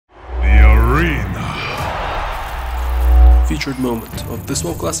featured moment of this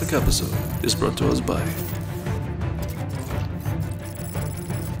WoW Classic episode is brought to us by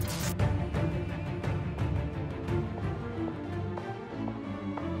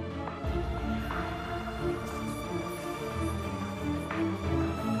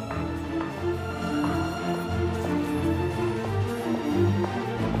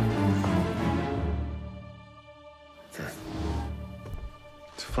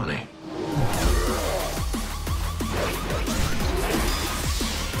It's funny.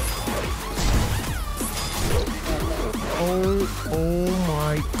 Oh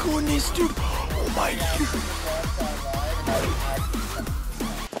my goodness, dude. Oh my god.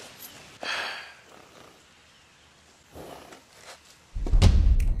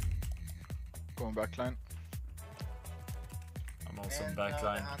 Going backline. I'm also in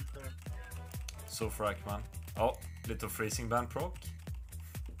backline. Så frack man. Ja, lite freezing band proc.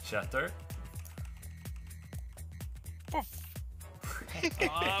 Shatter.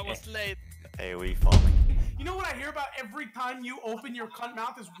 I was late. AoE farming. You know what I hear about every time you open your cunt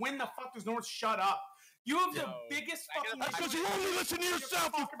mouth is when the fuck does North shut up? You have the biggest fucking. That's because you only listen to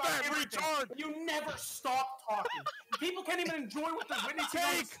yourself, you fat retard! You never stop talking. People can't even enjoy what they're witnessing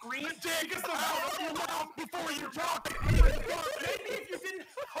on the screen because they're out of your mouth before you're talking. Maybe if you didn't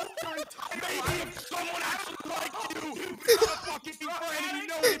hope your entire life. Maybe if someone actually liked you, not a fucking friend, you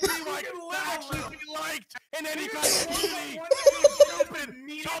know what it'd be like to actually be liked in any kind of community. Stupid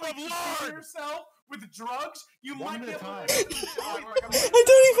tub of lard! Yourself with drugs, you might be able to. I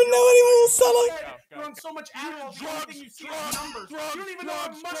don't even know anyone who's selling. You're on so much Adderall, Drugs, you see is numbers. You don't even know how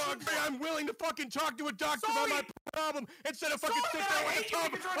much drugs. I'm willing to fucking talk to a doctor about my problem instead of fucking sit there with a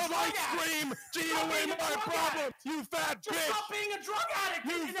tub of ice cream to eat away my problem. You fat bitch. Stop being a drug addict.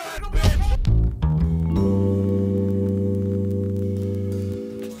 You fat bitch.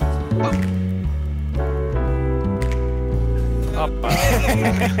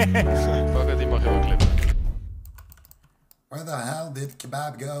 Where the hell did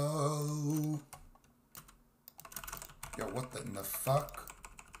Kebab go? Yo, what in the fuck?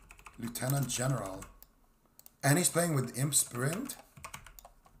 Lieutenant General. And he's playing with Imp Sprint?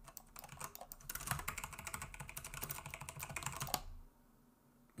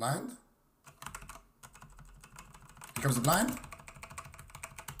 Blind? Here comes the blind.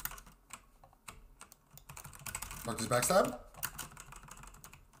 Block this backstab.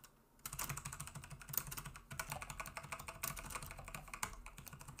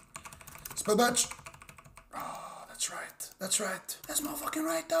 Spell batch. Oh, that's right. That's right. That's motherfucking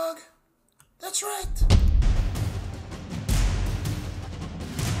right, dog. That's right.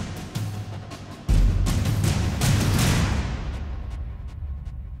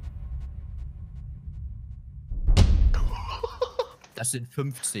 Das sind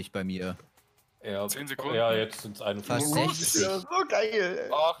 50 bei mir. Ja, 10 Sekunden. Ja, jetzt sind es 51. Fast 60. Ja, so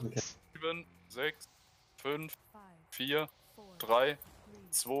geil. 8, 7, 6, 5, 4, 3,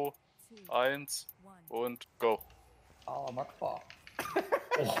 2, 1 und go. Ah, Magfar.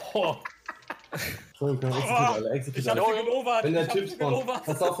 Oh. Entschuldigung, execute alle. Wenn der Typ spawnt.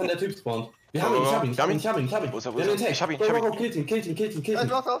 Pass auf, wenn der Typ spawnt. Wir haben ihn, ich hab ihn. Wo ist er? Ich hab ihn. Kill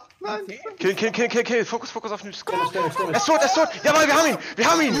ihn. Nein. Kill. Fokus auf den Score. Er ist tot. Jawohl, wir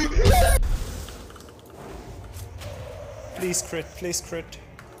haben ihn. Please crit.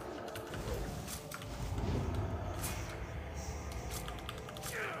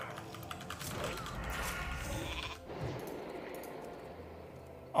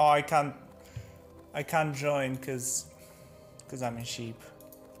 Oh, I can't join because I'm in sheep.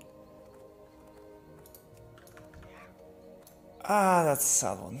 Ah, that's a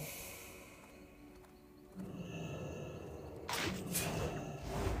sad one.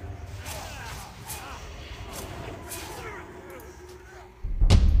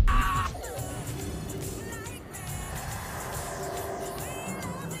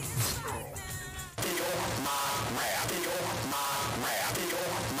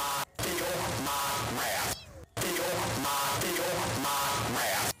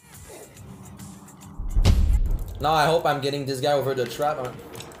 Now I hope I'm getting this guy over the trap.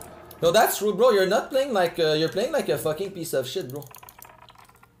 No, that's rude, bro. You're not playing like you're playing like a fucking piece of shit, bro.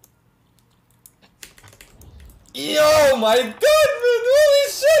 Yo, my god, man! Holy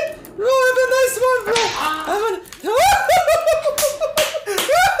shit, bro! Have a nice one,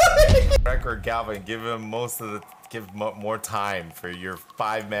 bro. Record Galvin, give him more time for your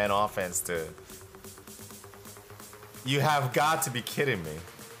 5-man offense to. You have got to be kidding me.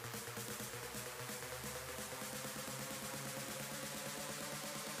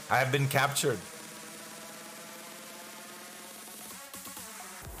 I have been captured.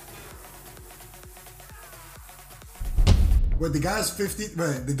 Wait, the guy's 50.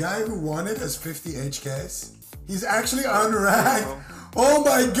 Wait, the guy who won it has 50 HKs. He's actually unranked. Oh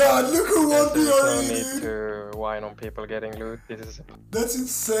my god, look who won the no dude. need to whine on people getting loot. That's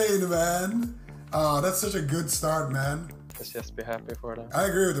insane, man. Oh, that's such a good start, man. Let's just be happy for them. I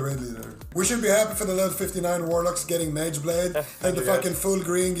agree with the raid leader. We should be happy for the level 59 warlocks getting Mage Blade and the fucking full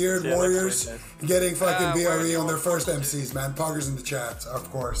green geared warriors getting fucking BRE on their first MCs, man. Poggers in the chat, of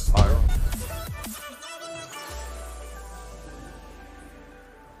course.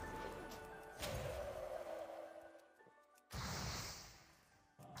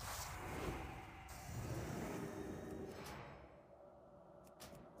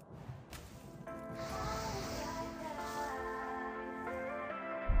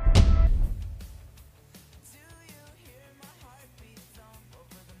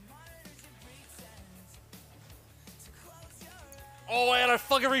 Oh, and I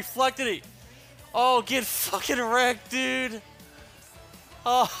fucking reflected it. Oh, get fucking wrecked, dude.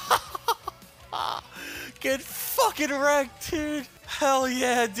 Oh, get fucking wrecked, dude. Hell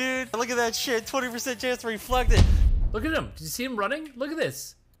yeah, dude. Look at that shit. 20% chance to reflect it. Look at him. Did you see him running? Look at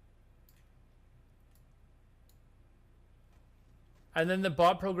this. And then the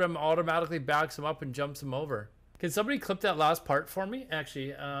bot program automatically backs him up and jumps him over. Can somebody clip that last part for me?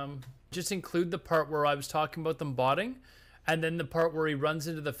 Actually, just include the part where I was talking about them botting. And then the part where he runs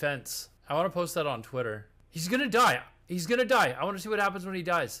into the fence. I want to post that on Twitter. He's gonna die. He's gonna die. I want to see what happens when he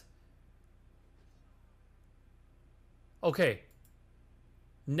dies. Okay.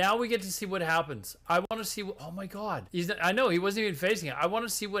 Now we get to see what happens. I want to see what... Oh my god. I know, he wasn't even facing it. I want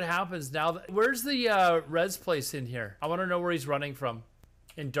to see what happens now. Where's the res place in here? I want to know where he's running from.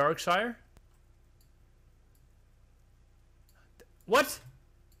 In Darkshire? What?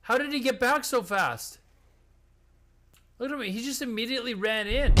 How did he get back so fast? Look at me, he just immediately ran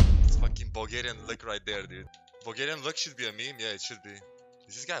in. It's fucking Bulgarian look right there, dude. Bulgarian look should be a meme, yeah, it should be.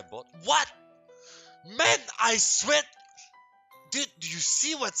 Is this guy a bot? What? Man, I swear. Dude, do you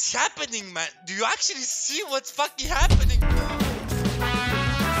see what's happening, man? Do you actually see what's fucking happening?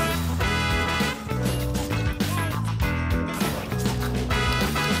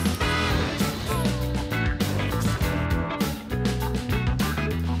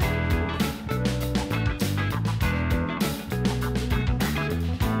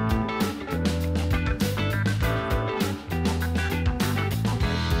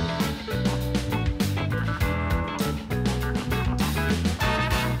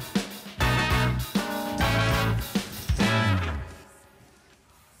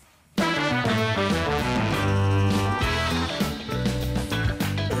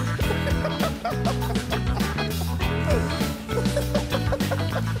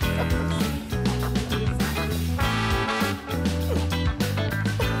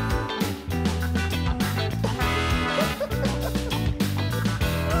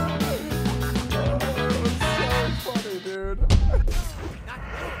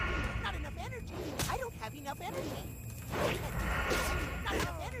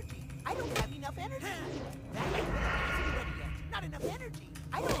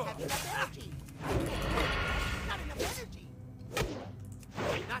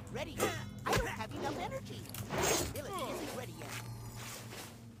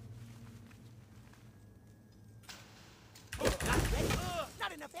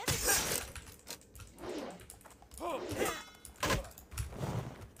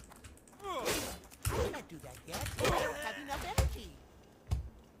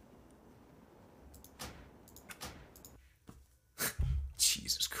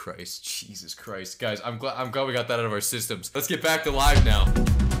 Jesus Christ. Guys, I'm glad we got that out of our systems. Let's get back to live now.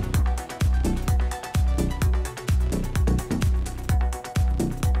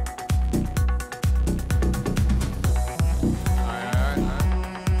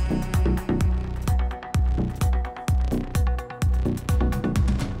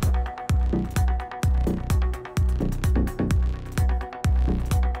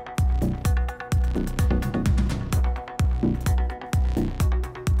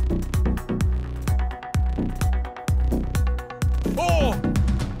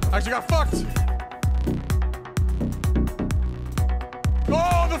 Actually got fucked.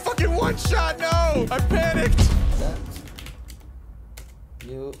 Oh, the fucking one shot, no! I panicked.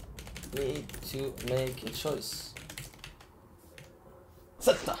 You need to make a choice.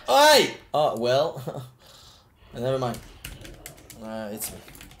 Zeta. Oi! Oh, well. Never mind. It's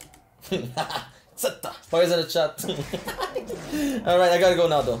me. Zeta. Why is it a chat? Alright, I gotta go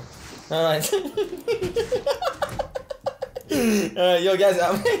now though. Alright. Yo guys,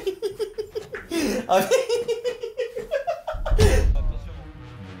 Allez.